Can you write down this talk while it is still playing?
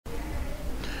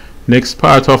Next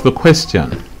part of the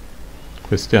question,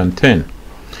 question 10.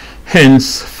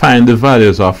 Hence, find the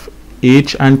values of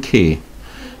h and k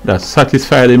that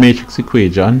satisfy the matrix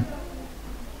equation,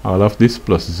 all of this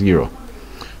plus 0.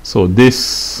 So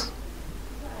this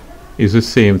is the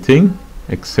same thing,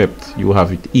 except you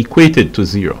have it equated to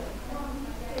 0.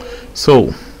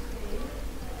 So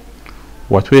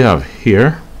what we have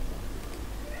here,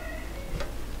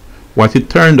 what it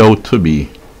turned out to be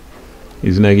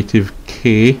is negative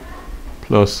k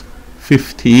plus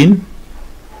 15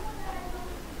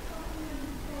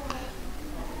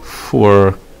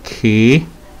 for k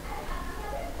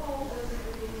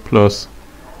plus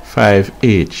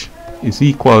 5h is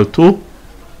equal to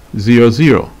 0,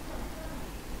 0.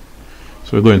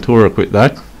 So we're going to work with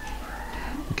that.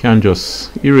 We can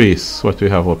just erase what we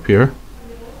have up here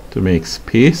to make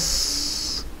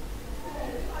space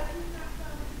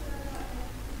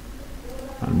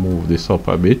and move this up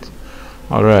a bit.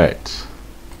 Alright,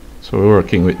 so we're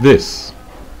working with this.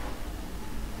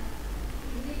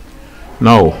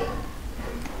 Now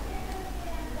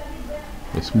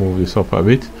let's move this up a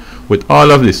bit. With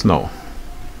all of this now,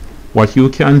 what you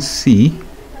can see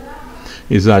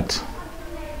is that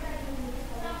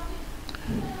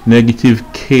negative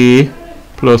k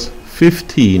plus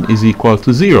 15 is equal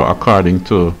to 0 according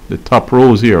to the top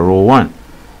rows here, row 1.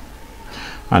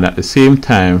 And at the same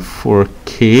time, for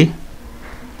k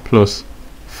plus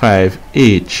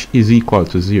 5h is equal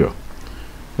to 0.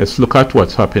 Let's look at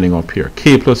what's happening up here.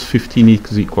 K plus 15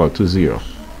 is equal to 0.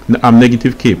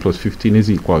 Negative k plus 15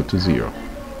 is equal to 0.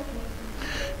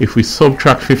 If we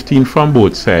subtract 15 from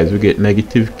both sides, we get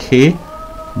negative k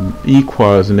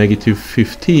equals negative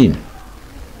 15.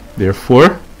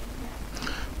 Therefore,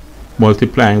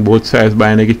 multiplying both sides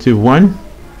by negative 1,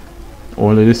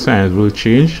 only the signs will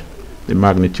change. The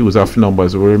magnitudes of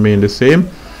numbers will remain the same.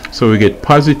 So we get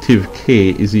positive k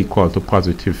is equal to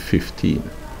positive 15.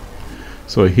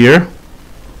 So here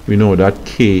we know that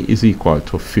k is equal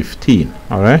to 15.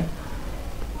 Alright,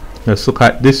 let's look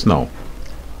at this now,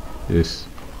 this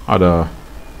other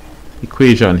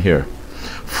equation here.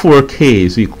 4k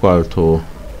is equal to,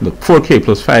 look, 4k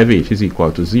plus 5h is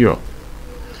equal to 0.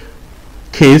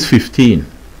 K is 15.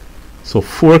 So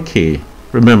 4k,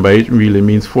 remember, it really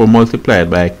means 4 multiplied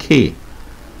by k.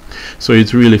 So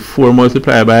it's really 4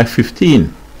 multiplied by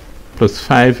 15 plus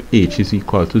 5h is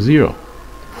equal to 0.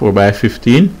 4 by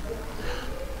 15.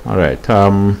 Alright,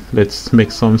 let's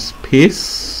make some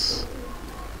space.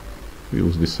 We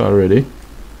use this already.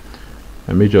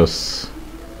 Let me just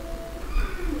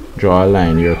draw a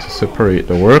line here to separate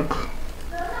the work.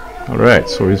 Alright,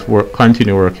 so it's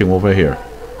continue working over here.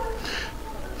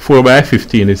 4 by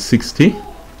 15 is 60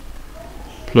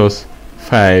 plus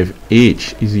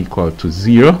 5h is equal to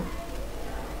 0.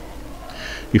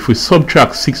 If we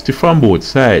subtract 60 from both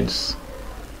sides,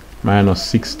 minus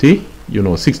 60, you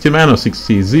know, 60 minus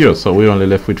 60 is 0, so we're only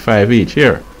left with 5h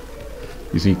here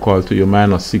is equal to your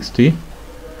minus 60,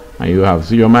 and you have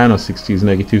 0 minus 60 is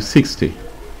negative 60.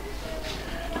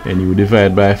 And you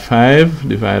divide by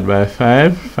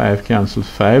 5, 5 cancels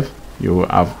 5, you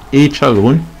have h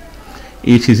alone.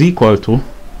 H is equal to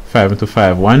 5 into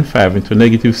 5, 1, 5 into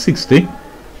negative 60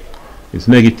 is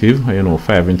negative, you know,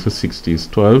 5 into 60 is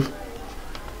 12.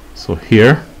 So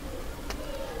here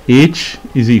h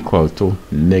is equal to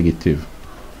negative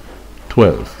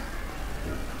 12.